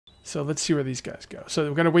So let's see where these guys go. So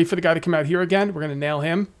we're going to wait for the guy to come out here again. We're going to nail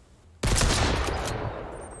him.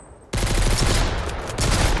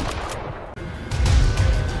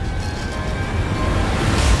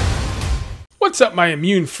 What's up, my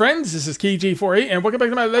immune friends? This is KJ48, and welcome back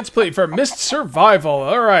to my Let's Play for Mist Survival.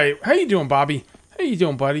 All right, how you doing, Bobby? How you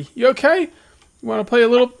doing, buddy? You okay? You want to play a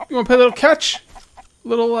little? You want to play a little catch?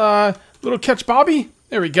 Little catch, Bobby.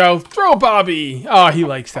 There we go. Throw, Bobby. Oh, he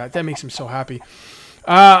likes that. That makes him so happy.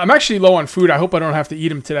 I'm actually low on food. I hope I don't have to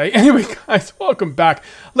eat him today. Anyway, guys, welcome back.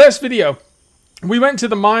 Last video, we went into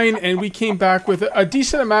the mine and we came back with a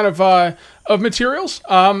decent amount of materials.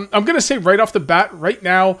 I'm gonna say right off the bat, right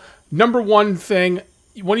now. Number one thing,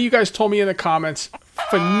 one of you guys told me in the comments,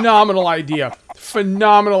 phenomenal idea,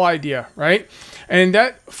 right? And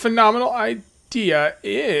that phenomenal idea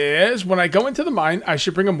is when I go into the mine, I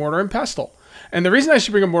should bring a mortar and pestle. And the reason I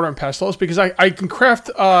should bring a mortar and pestle is because I can craft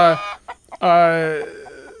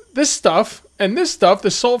this stuff and this stuff,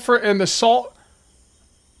 the sulfur and the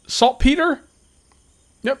saltpeter.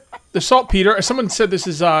 Yep, the saltpeter. Someone said this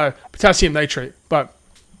is potassium nitrate, but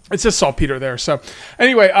it says saltpeter there. So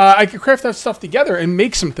anyway, I could craft that stuff together and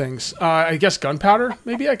make some things. I guess gunpowder,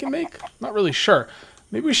 maybe I can make. Not really sure.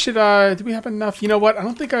 Maybe we should, do we have enough? You know what? I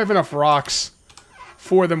don't think I have enough rocks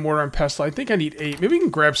for the mortar and pestle. I think I need 8. Maybe we can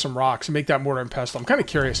grab some rocks and make that mortar and pestle. I'm kind of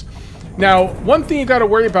curious. Now, one thing you got to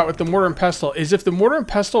worry about with the mortar and pestle is if the mortar and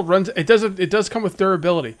pestle runs, it does come with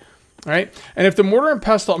durability. All right? And if the mortar and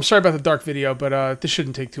pestle, I'm sorry about the dark video, but this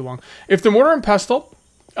shouldn't take too long. If the mortar and pestle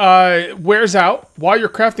wears out while you're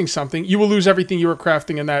crafting something, you will lose everything you were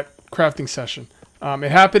crafting in that crafting session.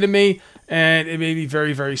 It happened to me, and it made me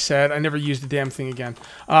very, very sad. I never used the damn thing again.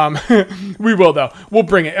 We will though. We'll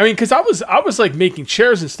bring it. I mean, because I was like making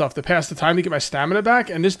chairs and stuff to pass the time to get my stamina back,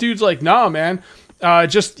 and this dude's like, "Nah, man,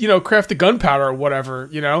 just craft the gunpowder or whatever,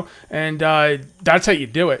 and that's how you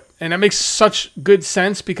do it." And that makes such good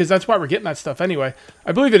sense because that's why we're getting that stuff anyway.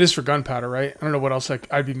 I believe it is for gunpowder, right? I don't know what else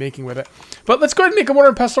I'd be making with it. But let's go ahead and make a mortar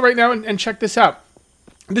and pestle right now and check this out.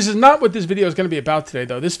 This is not what this video is going to be about today,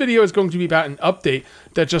 though. This video is going to be about an update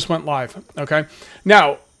that just went live, okay?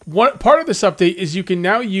 Now, one part of this update is you can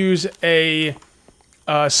now use a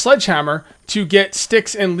sledgehammer to get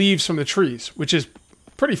sticks and leaves from the trees, which is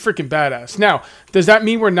pretty freaking badass. Now, does that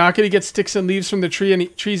mean we're not going to get sticks and leaves from the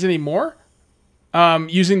trees anymore?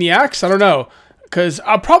 Using the axe? I don't know, because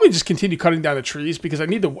I'll probably just continue cutting down the trees because I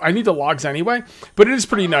need the logs anyway. But it is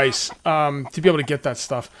pretty nice to be able to get that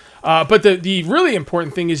stuff. But the really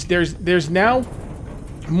important thing is there's now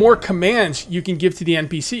more commands you can give to the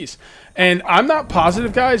NPCs, and I'm not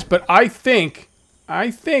positive, guys, but I think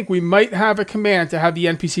we might have a command to have the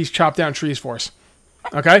NPCs chop down trees for us.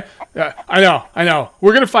 Okay, I know.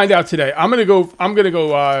 We're gonna find out today. I'm gonna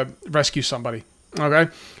go rescue somebody.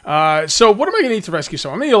 Okay, so what am I going to need to rescue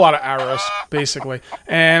someone? I'm going to need a lot of arrows, basically.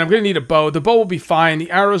 And I'm going to need a bow. The bow will be fine.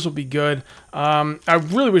 The arrows will be good. I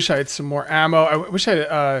really wish I had some more ammo. I wish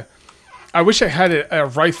I had a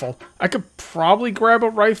rifle. I could probably grab a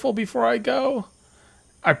rifle before I go.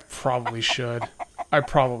 I probably should.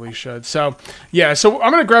 So, yeah, so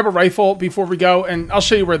I'm going to grab a rifle before we go, and I'll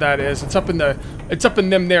show you where that is. It's up in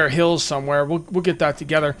them there hills somewhere. We'll get that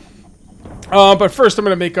together. But first, I'm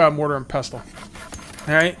going to make a mortar and pestle.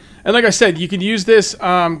 All right, and like I said, you can use this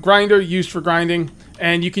grinder used for grinding,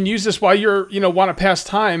 and you can use this while you're want to pass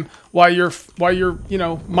time while you're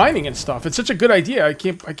mining and stuff. It's such a good idea. I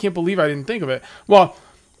can't believe I didn't think of it. Well,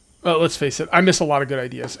 let's face it, I miss a lot of good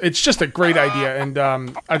ideas. It's just a great idea, and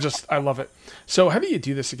I love it. So how do you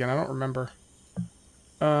do this again? I don't remember.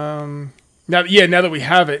 Now that we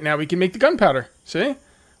have it, now we can make the gunpowder. See?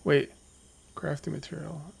 Wait, crafting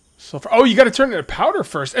material. Sulfur. Oh, you got to turn it into powder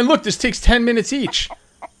first. And look, this takes 10 minutes each.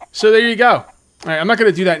 So there you go. All right, I'm not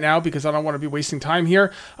going to do that now because I don't want to be wasting time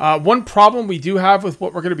here. One problem we do have with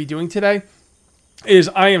what we're going to be doing today is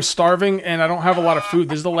I am starving and I don't have a lot of food.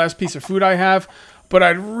 This is the last piece of food I have, but I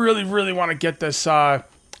really, really want to get this. I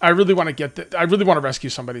really want to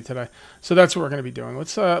rescue somebody today. So that's what we're going to be doing.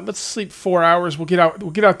 Let's sleep 4 hours. We'll get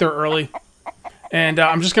out there early, and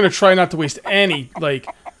I'm just going to try not to waste any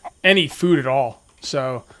food at all.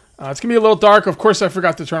 So. It's going to be a little dark. Of course, I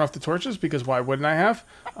forgot to turn off the torches because why wouldn't I have?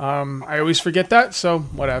 I always forget that, so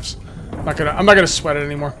whatevs. I'm not gonna sweat it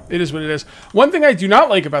anymore. It is what it is. One thing I do not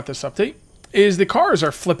like about this update is the cars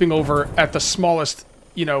are flipping over at the smallest,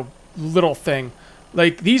 little thing.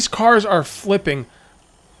 Like, these cars are flipping.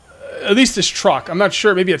 At least this truck. I'm not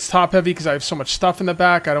sure. Maybe it's top heavy because I have so much stuff in the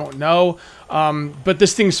back. I don't know. But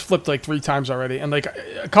this thing's flipped like 3 times already, and like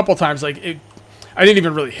a couple times, I didn't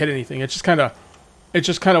even really hit anything. It just kind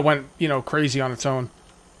of went, crazy on its own.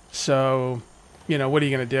 So, what are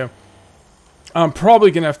you going to do? I'm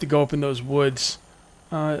probably gonna have to go up in those woods.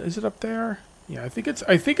 Is it up there? Yeah, I think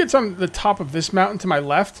it's on the top of this mountain to my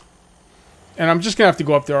left. And I'm just gonna have to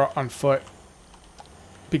go up there on foot.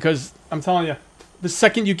 Because I'm telling you, the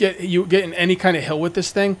second you get in any kind of hill with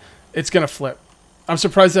this thing, it's gonna flip. I'm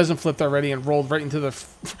surprised it hasn't flipped already and rolled right into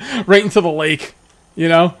the lake. You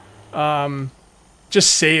know?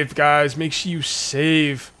 Just save, guys. Make sure you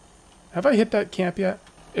save. Have I hit that camp yet?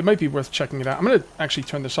 It might be worth checking it out. I'm gonna actually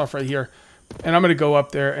turn this off right here. And I'm going to go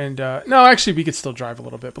up there and... no, actually, we could still drive a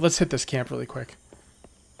little bit. But let's hit this camp really quick.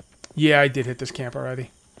 Yeah, I did hit this camp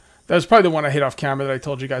already. That was probably the one I hit off camera that I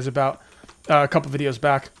told you guys about a couple videos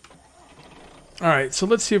back. Alright, so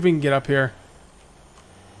let's see if we can get up here.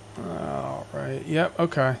 Alright, yep,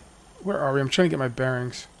 okay. Where are we? I'm trying to get my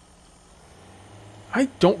bearings. I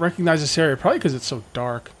don't recognize this area, probably because it's so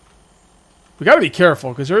dark. We got to be careful,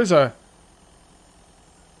 because there is a...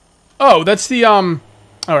 Oh, that's the... Alright,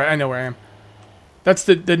 I know where I am. That's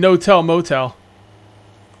the no-tell motel.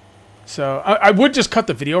 So, I would just cut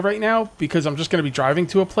the video right now, because I'm just going to be driving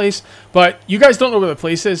to a place. But you guys don't know where the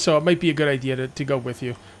place is, so it might be a good idea to go with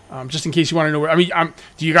you. Just in case you want to know where... I mean,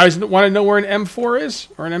 do you guys want to know where an M4 is?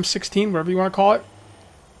 Or an M16, whatever you want to call it?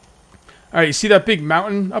 Alright, you see that big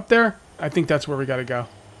mountain up there? I think that's where we got to go.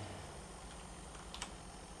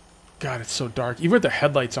 God, it's so dark. Even with the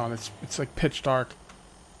headlights on, it's like pitch dark.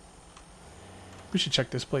 We should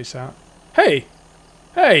check this place out. Hey!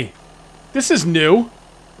 Hey! This is new!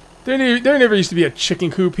 There never used to be a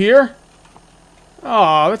chicken coop here.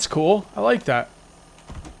 Aw, that's cool. I like that.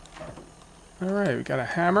 Alright, we got a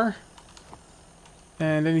hammer.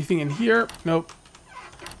 And anything in here? Nope.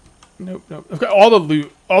 Nope, nope. I've got all the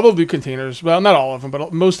loot containers. Well, not all of them,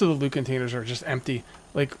 but most of the loot containers are just empty.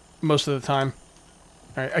 Like, most of the time.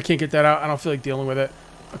 Alright, I can't get that out. I don't feel like dealing with it.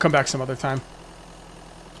 I'll come back some other time.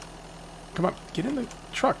 Come on, get in the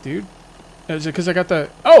truck, dude. Is it because I got the...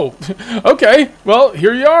 Oh! Okay, well,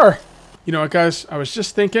 here you are. You know what, guys? I was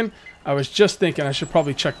just thinking I should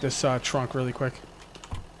probably check this trunk really quick.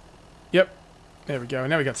 Yep. There we go.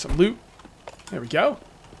 Now we got some loot. There we go.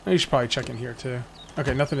 You should probably check in here, too.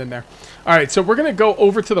 Okay, nothing in there. Alright, so we're going to go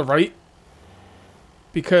over to the right.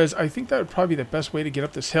 Because I think that would probably be the best way to get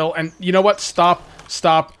up this hill. And you know what? Stop,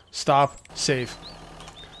 stop, stop, save.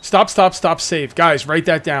 Stop, stop, stop, save. Guys, write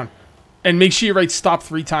that down. And make sure you write stop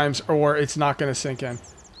 3 times or it's not going to sink in.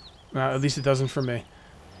 At least it doesn't for me.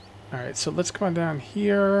 Alright, so let's come on down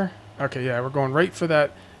here. Okay, yeah, we're going right for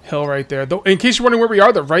that hill right there. In case you're wondering where we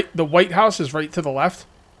are, the White House is right to the left.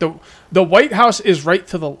 The White House is right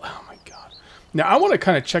to the... Oh my god. Now, I want to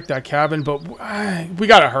kind of check that cabin, but we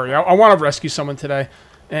got to hurry. I want to rescue someone today.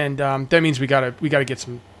 And that means we gotta get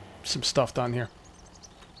some stuff done here.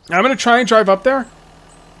 Now, I'm going to try and drive up there.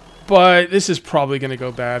 But this is probably going to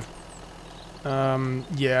go bad.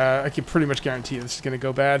 Yeah, I can pretty much guarantee this is going to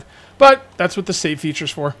go bad. But that's what the save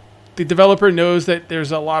feature's for. The developer knows that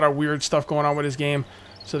there's a lot of weird stuff going on with his game,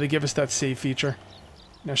 so they give us that save feature.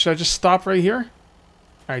 Now, should I just stop right here?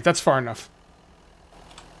 Alright, that's far enough.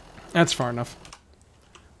 That's far enough.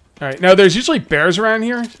 Alright, now there's usually bears around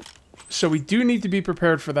here, so we do need to be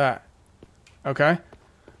prepared for that. Okay?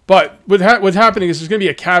 But what's happening is there's going to be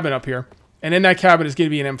a cabin up here, and in that cabin is going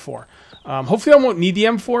to be an M4. Hopefully I won't need the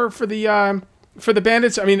M4 for the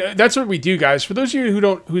bandits. I mean, that's what we do, guys. For those of you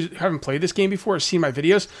who haven't played this game before or seen my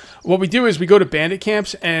videos, what we do is we go to bandit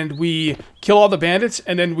camps and we kill all the bandits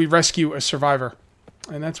and then we rescue a survivor.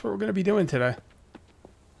 And that's what we're going to be doing today.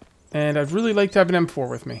 And I'd really like to have an M4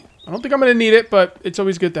 with me. I don't think I'm going to need it, but it's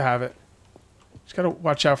always good to have it. Just got to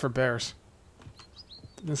watch out for bears.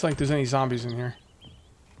 It's like there's any zombies in here.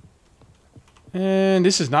 And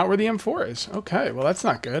this is not where the M4 is. Okay, well that's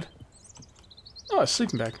not good. Oh, a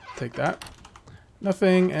sleeping bag. Take that.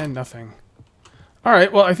 Nothing and nothing.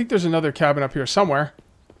 Alright, well, I think there's another cabin up here somewhere.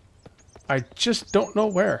 I just don't know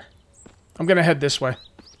where. I'm going to head this way.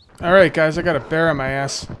 Alright, guys, I got a bear on my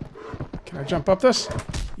ass. Can I jump up this?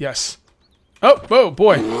 Yes. Oh, whoa,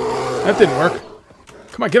 boy. That didn't work.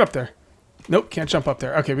 Come on, get up there. Nope, can't jump up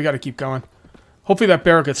there. Okay, we got to keep going. Hopefully that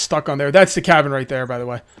bear gets stuck on there. That's the cabin right there, by the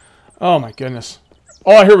way. Oh, my goodness.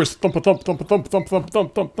 All I hear was thump, thump, thump, thump, thump, thump,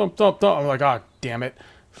 thump, thump, thump, thump. I'm like, oh, damn it.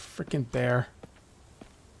 Freaking bear.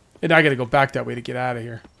 And I got to go back that way to get out of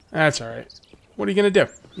here. That's all right. What are you going to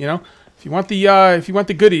do? You know, if you want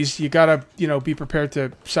the goodies, you got to, you know, be prepared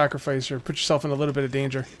to sacrifice or put yourself in a little bit of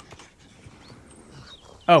danger.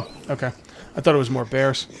 Oh, okay. I thought it was more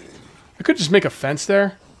bears. I could just make a fence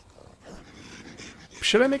there.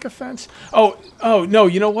 Should I make a fence? Oh, no,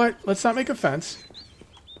 you know what? Let's not make a fence.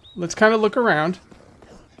 Let's kind of look around.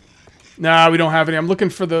 Nah, we don't have any. I'm looking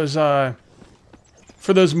for those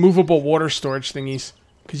movable water storage thingies.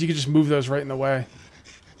 Because you could just move those right in the way.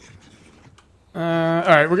 All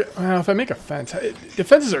right, well, if I make a fence... The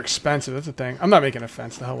fences are expensive, that's the thing. I'm not making a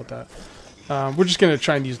fence, the hell with that. We're just going to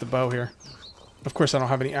try and use the bow here. Of course, I don't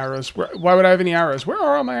have any arrows. Why would I have any arrows? Where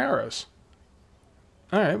are all my arrows?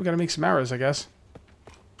 All right, we got to make some arrows, I guess.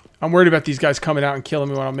 I'm worried about these guys coming out and killing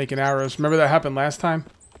me when I'm making arrows. Remember that happened last time?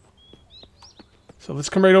 So let's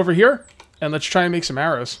come right over here, and let's try and make some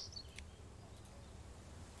arrows.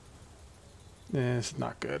 This is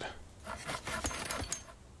not good.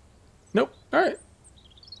 Nope. All right.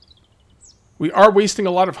 We are wasting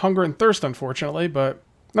a lot of hunger and thirst, unfortunately, but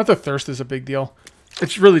not that thirst is a big deal.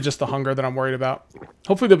 It's really just the hunger that I'm worried about.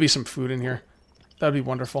 Hopefully there'll be some food in here. That'd be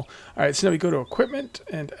wonderful. All right, so now we go to equipment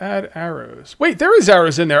and add arrows. Wait, there is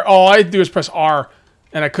arrows in there. All I had to do is press R,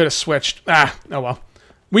 and I could have switched. Ah, oh well.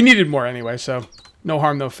 We needed more anyway, so no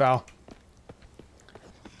harm, no foul.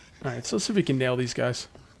 All right, so let's see if we can nail these guys.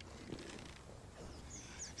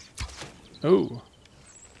 Oh.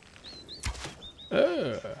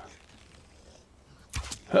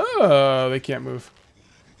 Oh, they can't move.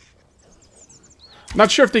 I'm not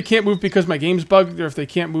sure if they can't move because my game's bugged or if they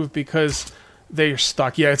can't move because they're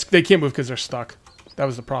stuck. Yeah, they can't move because they're stuck. That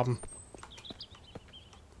was the problem.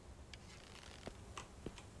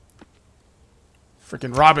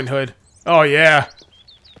 Freaking Robin Hood. Oh, yeah.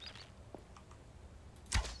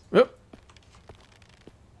 Whoop.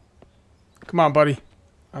 Come on, buddy.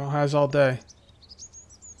 I don't have all day.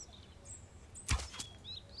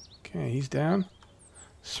 Okay, he's down.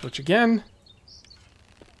 Switch again.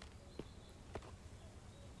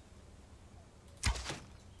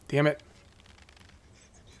 Damn it.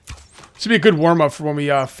 This would be a good warm-up for when we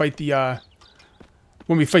fight the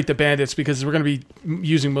bandits, because we're going to be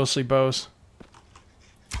using mostly bows.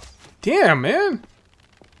 Damn, man.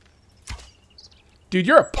 Dude,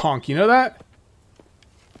 you're a punk, you know that?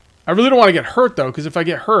 I really don't want to get hurt, though, because if I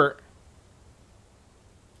get hurt,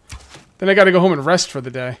 then I got to go home and rest for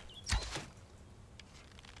the day.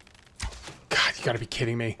 God, you got to be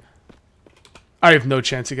kidding me. I have no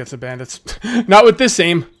chance against the bandits. Not with this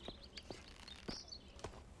aim.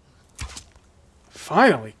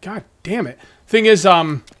 Finally. God damn it. Thing is,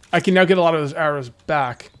 I can now get a lot of those arrows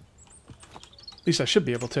back. At least I should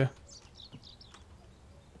be able to.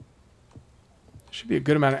 Should be a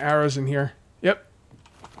good amount of arrows in here. Yep.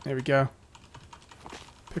 There we go.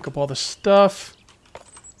 Pick up all the stuff.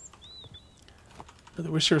 Really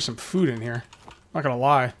wish there was some food in here. Not gonna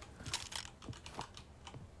lie.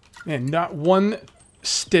 Man, not one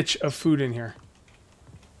stitch of food in here.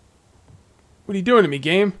 What are you doing to me,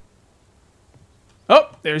 game? Oh,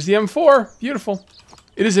 there's the M4. Beautiful.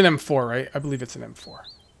 It is an M4, right? I believe it's an M4.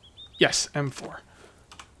 Yes, M4.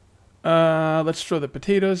 Let's throw the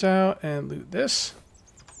potatoes out and loot this.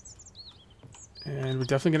 And we're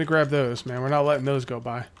definitely going to grab those, man. We're not letting those go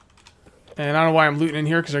by. And I don't know why I'm looting in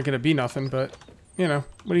here, because they're going to be nothing, but, you know,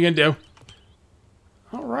 what are you going to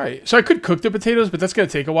do? Alright. So I could cook the potatoes, but that's going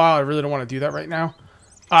to take a while. I really don't want to do that right now.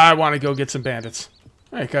 I want to go get some bandits.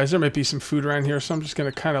 Alright, guys. There might be some food around here, so I'm just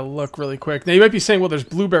going to kind of look really quick. Now, you might be saying, well, there's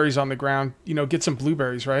blueberries on the ground. You know, get some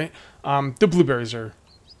blueberries, right? The blueberries are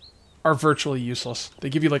virtually useless. They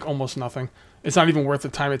give you, like, almost nothing. It's not even worth the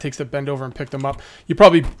time it takes to bend over and pick them up. You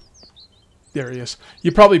probably... There he is.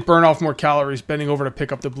 You probably burn off more calories bending over to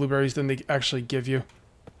pick up the blueberries than they actually give you.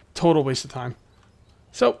 Total waste of time.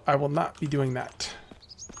 So, I will not be doing that.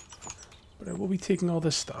 But I will be taking all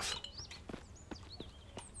this stuff.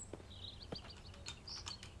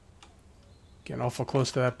 Getting awful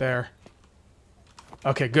close to that bear.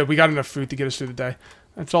 Okay, good. We got enough food to get us through the day.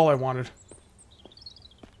 That's all I wanted.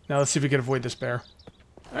 Now let's see if we can avoid this bear.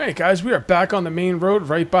 Alright guys, we are back on the main road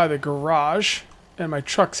right by the garage. And my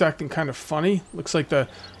truck's acting kind of funny. Looks like the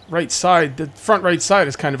right side, the front right side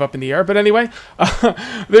is kind of up in the air. But anyway,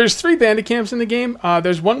 there's 3 bandit camps in the game.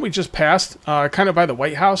 There's one we just passed, kind of by the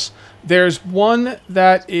White House. There's one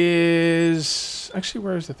that is... Actually,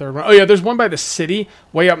 where is the third one? Oh yeah, there's one by the city,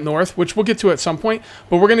 way up north, which we'll get to at some point.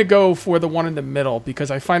 But we're going to go for the one in the middle,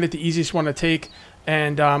 because I find it the easiest one to take.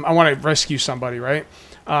 And I want to rescue somebody, right?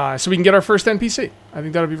 So we can get our first NPC. I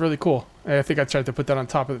think that would be really cool. I think I tried to put that on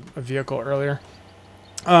top of a vehicle earlier.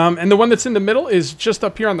 And the one that's in the middle is just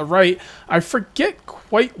up here on the right. I forget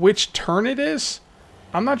quite which turn it is.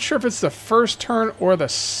 I'm not sure if it's the first turn or the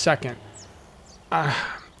second.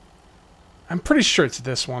 I'm pretty sure it's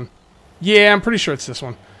this one. Yeah, I'm pretty sure it's this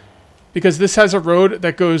one. Because this has a road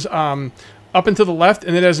that goes up and to the left,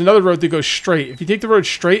 and then there's another road that goes straight. If you take the road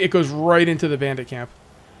straight, it goes right into the bandit camp.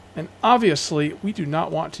 And obviously, we do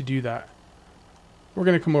not want to do that. We're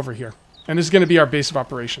going to come over here. And this is going to be our base of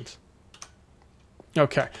operations.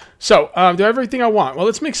 Okay, so do I have everything I want? Well,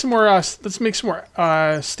 let's make some more.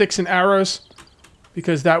 Sticks and arrows,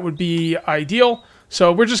 because that would be ideal.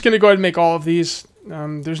 So we're just gonna go ahead and make all of these.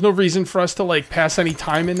 There's no reason for us to like pass any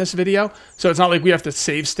time in this video, so it's not like we have to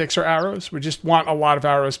save sticks or arrows. We just want a lot of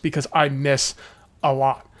arrows because I miss a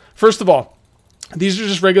lot. First of all, these are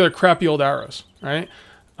just regular crappy old arrows, right?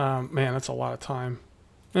 Man, that's a lot of time.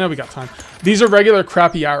 Yeah, we got time. These are regular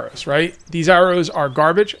crappy arrows, right? These arrows are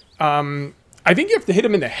garbage. I think you have to hit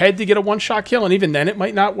them in the head to get a one-shot kill, and even then it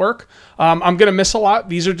might not work. I'm going to miss a lot.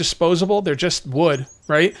 These are disposable. They're just wood,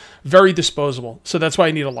 right? Very disposable. So that's why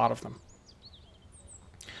I need a lot of them.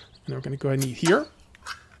 And then we're going to go ahead and eat here.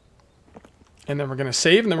 And then we're going to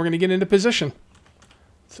save, and then we're going to get into position.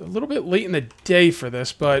 It's a little bit late in the day for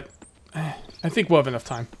this, but I think we'll have enough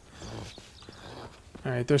time.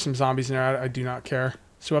 All right, there's some zombies in there. I do not care.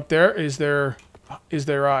 So up there is their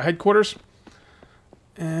headquarters.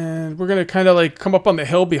 And we're gonna kind of like come up on the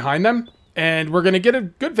hill behind them, and we're gonna get a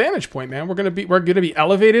good vantage point, man. We're gonna be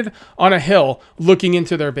elevated on a hill, looking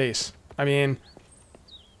into their base. I mean,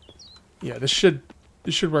 yeah, this should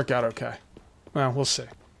work out okay. Well, we'll see.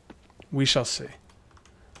 We shall see.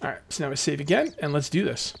 All right, so now we save again, and let's do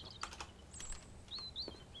this.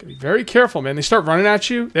 Gotta be very careful, man. They start running at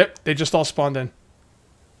you. Yep, they just all spawned in.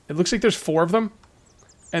 It looks like there's 4 of them,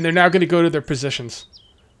 and they're now gonna go to their positions.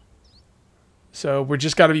 So we're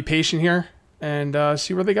just got to be patient here and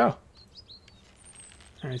see where they go.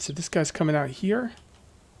 All right, so this guy's coming out here.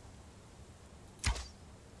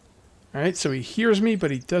 All right, so he hears me, but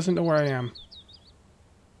he doesn't know where I am.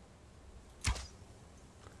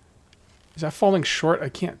 Is that falling short? I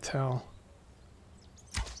can't tell.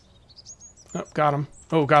 Oh, got him.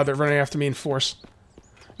 Oh God, they're running after me in force.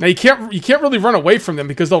 Now you can't really run away from them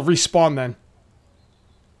because they'll respawn then.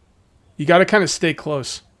 You got to kind of stay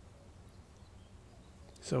close.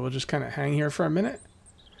 So we'll just kind of hang here for a minute.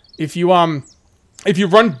 If you run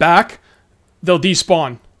back, they'll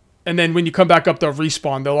despawn. And then when you come back up, they'll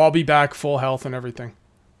respawn. They'll all be back, full health and everything.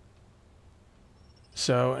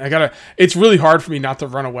 So it's really hard for me not to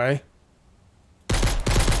run away.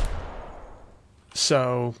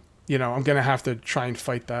 So, you know, I'm going to have to try and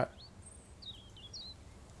fight that.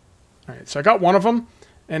 All right, so I got one of them,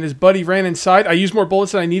 and his buddy ran inside. I used more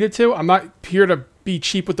bullets than I needed to. I'm not here to be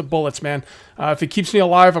cheap with the bullets, man. If it keeps me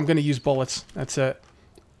alive, I'm going to use bullets. That's it.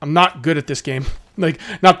 I'm not good at this game. Like,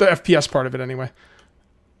 not the FPS part of it anyway.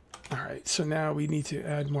 All right, so now we need to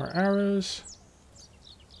add more arrows.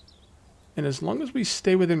 And as long as we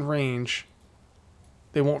stay within range,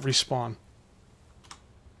 they won't respawn.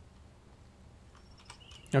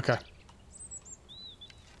 Okay.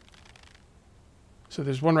 So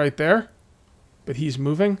there's one right there, but he's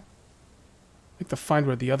moving. I have to find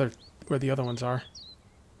where the other ones are.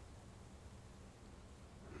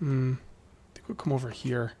 I think we'll come over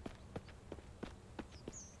here.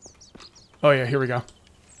 Oh yeah, here we go.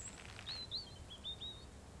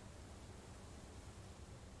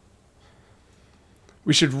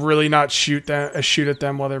 We should really not shoot at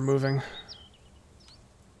them while they're moving.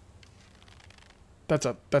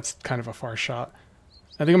 That's kind of a far shot.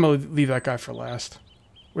 I think I'm gonna leave that guy for last.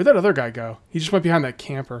 Where'd that other guy go? He just went behind that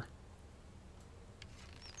camper.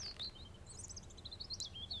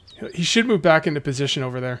 He should move back into position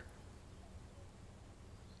over there.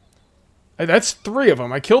 That's 3 of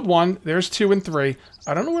them. I killed 1. There's 2 and 3.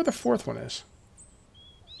 I don't know where the 4th one is.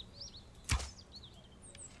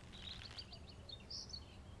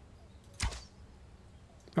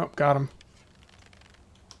 Oh, got him.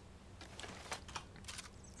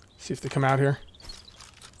 See if they come out here.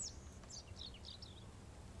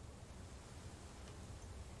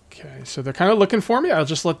 Okay, so they're kind of looking for me. I'll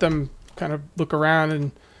just let them kind of look around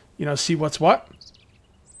and, you know, see what's what.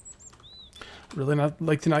 Really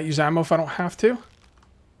like to not use ammo if I don't have to.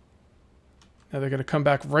 Now they're going to come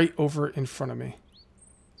back right over in front of me.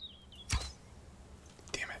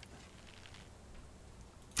 Damn it.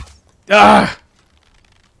 Ah!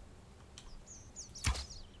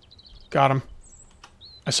 Got him.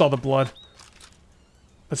 I saw the blood.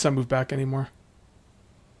 Let's not move back anymore.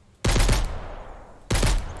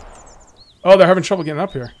 Oh, they're having trouble getting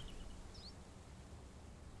up here.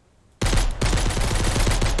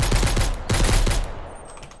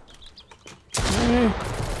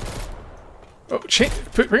 Oh,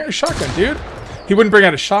 bring out a shotgun, dude. He wouldn't bring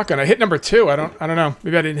out a shotgun. I hit number 2. I don't know.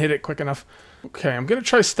 Maybe I didn't hit it quick enough. Okay, I'm gonna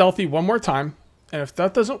try stealthy one more time, and if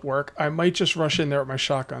that doesn't work, I might just rush in there with my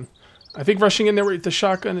shotgun. I think rushing in there with the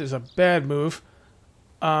shotgun is a bad move.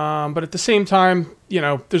 But at the same time, you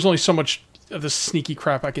know, there's only so much of this sneaky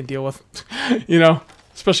crap I can deal with. You know,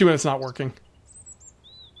 especially when it's not working.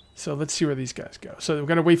 So let's see where these guys go. So we're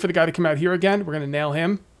going to wait for the guy to come out here again. We're going to nail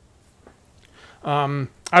him. I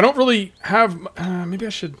don't really have... maybe I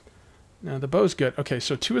should... No, the bow's good. Okay,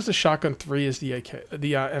 so 2 is the shotgun, 3 is the AK,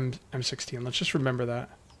 the M16. Let's just remember that.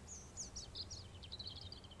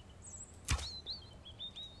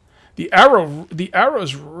 The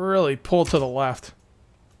arrows really pull to the left.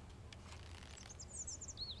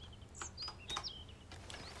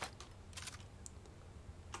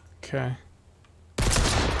 Okay.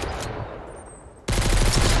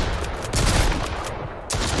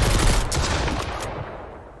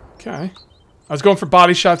 Okay. I was going for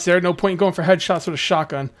body shots there. No point in going for headshots with a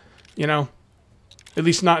shotgun. You know? At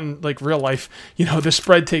least not in, like, real life. You know, the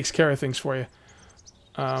spread takes care of things for you.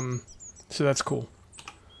 So that's cool.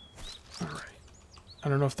 Alright. I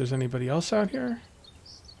don't know if there's anybody else out here.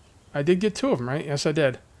 I did get 2 of them, right? Yes, I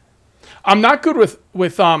did. I'm not good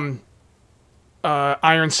with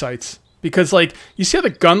iron sights. Because, like, you see how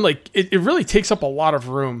the gun, like, it really takes up a lot of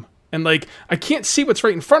room. And, like, I can't see what's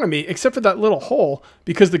right in front of me except for that little hole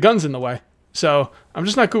because the gun's in the way. So, I'm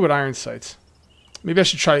just not good with iron sights. Maybe I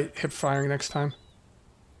should try hip firing next time.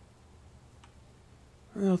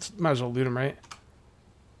 Well, might as well loot them, right?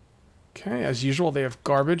 Okay, as usual, they have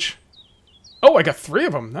garbage. Oh, I got 3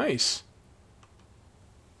 of them. Nice.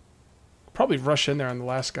 Probably rush in there on the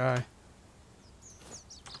last guy.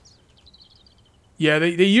 Yeah,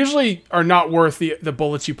 they usually are not worth the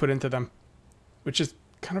bullets you put into them. Which is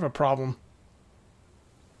kind of a problem.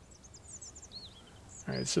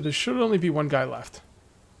 Alright, so there should only be 1 guy left.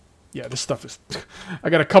 Yeah, this stuff is...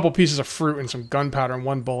 I got a couple pieces of fruit and some gunpowder and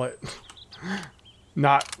 1 bullet.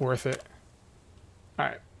 Not worth it.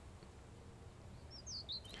 Alright.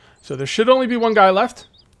 So there should only be 1 guy left.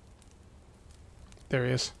 There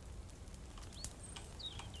he is.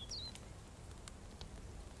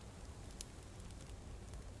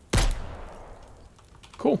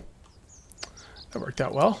 Cool. That worked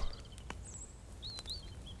out well.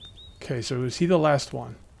 Okay, so is he the last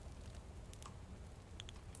one?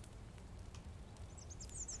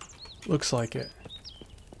 Looks like it.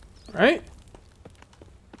 Right?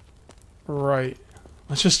 Right.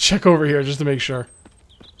 Let's just check over here just to make sure.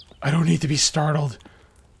 I don't need to be startled.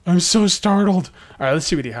 I'm so startled. Alright, let's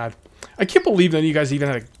see what he had. I can't believe none of you guys even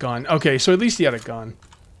had a gun. Okay, so at least he had a gun.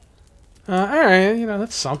 Alright, you know,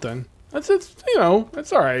 that's something. That's you know,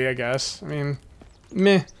 that's alright, I guess. I mean,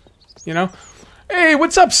 meh. You know? Hey,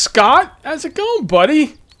 what's up, Scott? How's it going,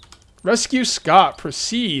 buddy? Rescue Scott.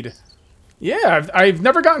 Proceed. Yeah, I've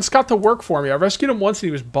never gotten Scott to work for me. I rescued him once and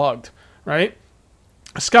he was bugged, right?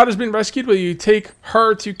 Scott has been rescued. Will you take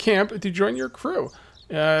her to camp to join your crew?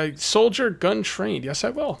 Soldier, gun trained. Yes, I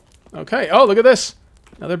will. Okay. Oh, look at this.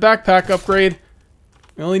 Another backpack upgrade.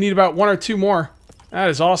 We only need about 1 or 2 more. That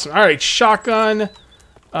is awesome. All right, shotgun.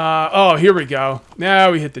 Oh, here we go.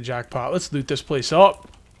 Now we hit the jackpot. Let's loot this place up.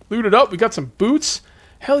 Loot it up. We got some boots.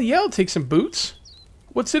 Hell yeah, I'll take some boots.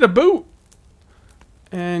 What's in a boot?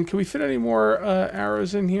 And can we fit any more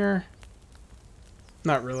arrows in here?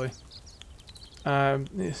 Not really. I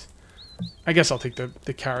guess I'll take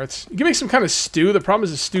the carrots. You can make some kind of stew. The problem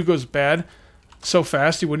is the stew goes bad so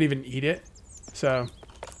fast you wouldn't even eat it. So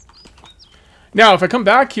now if I come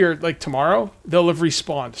back here like tomorrow, they'll have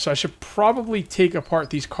respawned. So I should probably take apart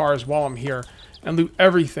these cars while I'm here and loot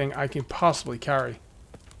everything I can possibly carry.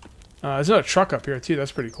 There's another truck up here too.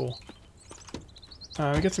 That's pretty cool.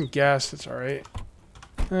 I get some gas. That's all right.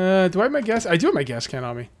 Do I have my gas? I do have my gas can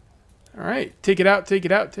on me. All right, take it out, take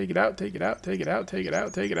it out, take it out, take it out, take it out, take it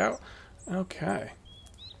out, take it out. Okay.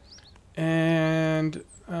 And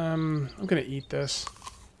I'm gonna eat this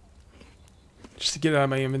just to get it out of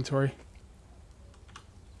my inventory.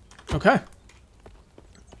 Okay.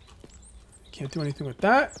 Can't do anything with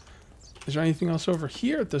that. Is there anything else over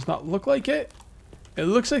here? It does not look like it. It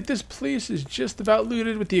looks like this place is just about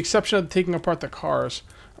looted with the exception of taking apart the cars.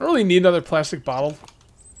 I don't really need another plastic bottle.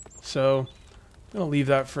 So I'm going to leave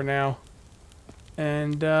that for now.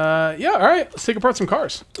 And, yeah, alright, let's take apart some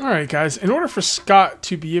cars. Alright, guys, in order for Scott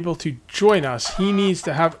to be able to join us, we need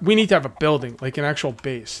to have a building, like an actual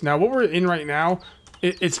base. Now, what we're in right now,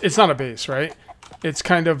 it's not a base, right? It's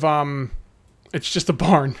kind of, it's just a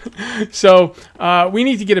barn. So, we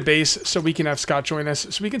need to get a base so we can have Scott join us,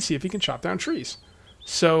 so we can see if he can chop down trees.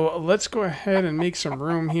 So, let's go ahead and make some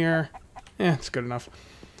room here. It's good enough.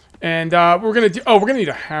 And we're gonna need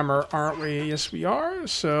a hammer, aren't we? Yes, we are.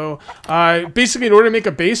 So basically, in order to make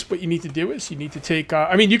a base, what you need to do is you need to take.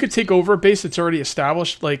 I mean, you could take over a base that's already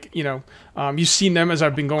established, like you know, you've seen them as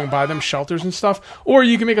I've been going by them, shelters and stuff. Or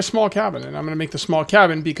you can make a small cabin, and I'm gonna make the small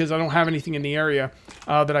cabin because I don't have anything in the area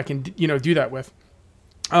that I can do that with.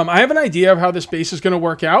 I have an idea of how this base is gonna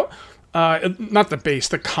work out. Not the base,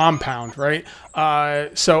 the compound, right?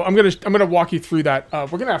 So I'm gonna walk you through that.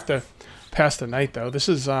 We're gonna have to pass the night though. This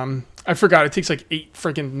is I forgot it takes like 8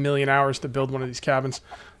 freaking million hours to build one of these cabins.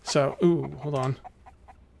 So ooh, hold on.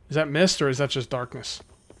 Is that mist or is that just darkness?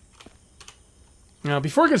 Now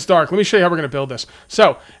before it gets dark, let me show you how we're gonna build this.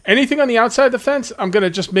 So anything on the outside of the fence, I'm gonna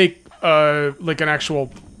just make like an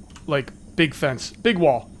actual like big fence, big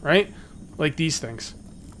wall, right? Like these things.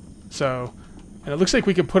 So. And it looks like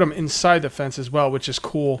we can put them inside the fence as well, which is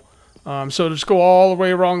cool. So just go all the way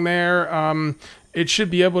along there. It should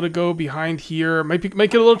be able to go behind here. Make it a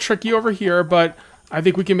little tricky over here, but I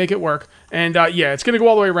think we can make it work. And yeah, it's going to go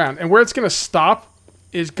all the way around. And where it's going to stop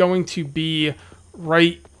is going to be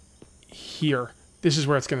right here. This is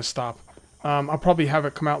where it's going to stop. I'll probably have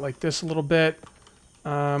it come out like this a little bit.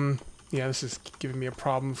 Yeah, this is giving me a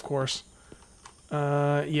problem, of course.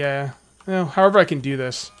 Yeah. Well, however I can do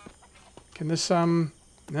this. Can this, no?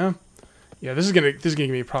 Yeah, this is gonna give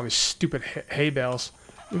me probably stupid hay bales.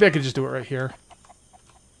 Maybe I could just do it right here.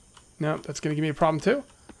 No, that's gonna give me a problem too.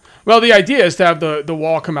 Well, the idea is to have the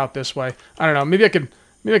wall come out this way. I don't know. Maybe I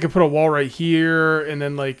could put a wall right here and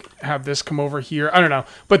then like have this come over here. I don't know.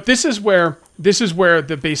 But this is where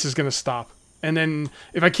the base is gonna stop. And then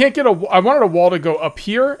if I can't get I wanted a wall to go up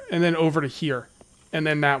here and then over to here, and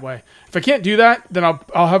then that way. If I can't do that, then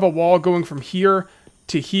I'll have a wall going from here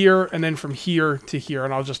to here, and then from here to here,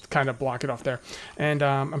 and I'll just kind of block it off there. And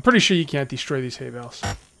I'm pretty sure you can't destroy these hay bales.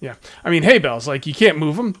 Yeah, I mean hay bales, like you can't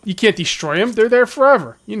move them, you can't destroy them. They're there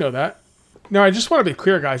forever. You know that. Now I just want to be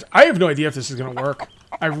clear, guys. I have no idea if this is gonna work.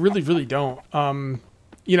 I really don't.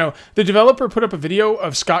 You know, the developer put up a video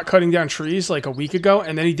of Scott cutting down trees like a week ago,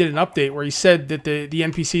 and then he did an update where he said that the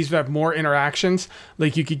NPCs would have more interactions,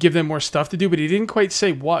 like you could give them more stuff to do, but he didn't quite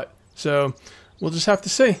say what. So we'll just have to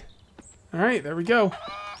see. All right, there we go.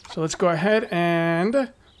 So let's go ahead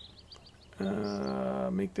and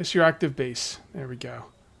make this your active base. There we go.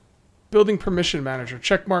 Building permission manager.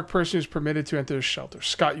 Checkmark person who's permitted to enter the shelter.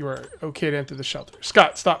 Scott, you are okay to enter the shelter.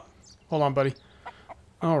 Scott, stop. Hold on, buddy.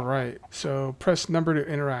 All right. So press number to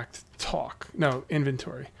interact. Talk. No,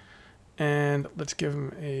 inventory. And let's give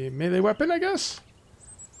him a melee weapon, I guess.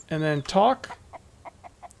 And then talk.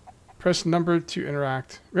 Press number to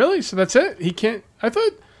interact. Really? So that's it? He can't... I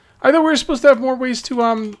thought we were supposed to have more ways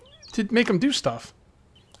to make him do stuff.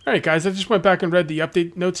 All right, guys, I just went back and read the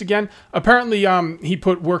update notes again. Apparently, he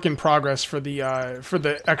put work in progress for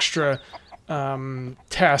the extra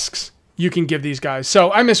tasks you can give these guys.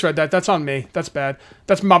 So I misread that. That's on me. That's bad.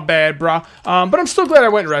 That's my bad, brah. But I'm still glad I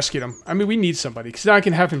went and rescued him. I mean, we need somebody because now I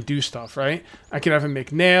can have him do stuff, right? I can have him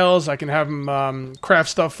make nails. I can have him craft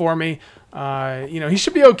stuff for me. You know, he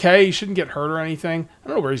should be okay. He shouldn't get hurt or anything. I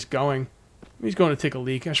don't know where he's going. He's going to take a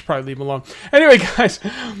leak. I should probably leave him alone. Anyway, guys,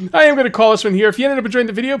 I am going to call this one here. If you ended up enjoying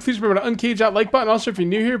the video, please remember to uncage that like button. Also, if you're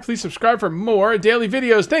new here, please subscribe for more daily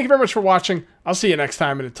videos. Thank you very much for watching. I'll see you next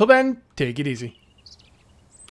time. And until then, take it easy.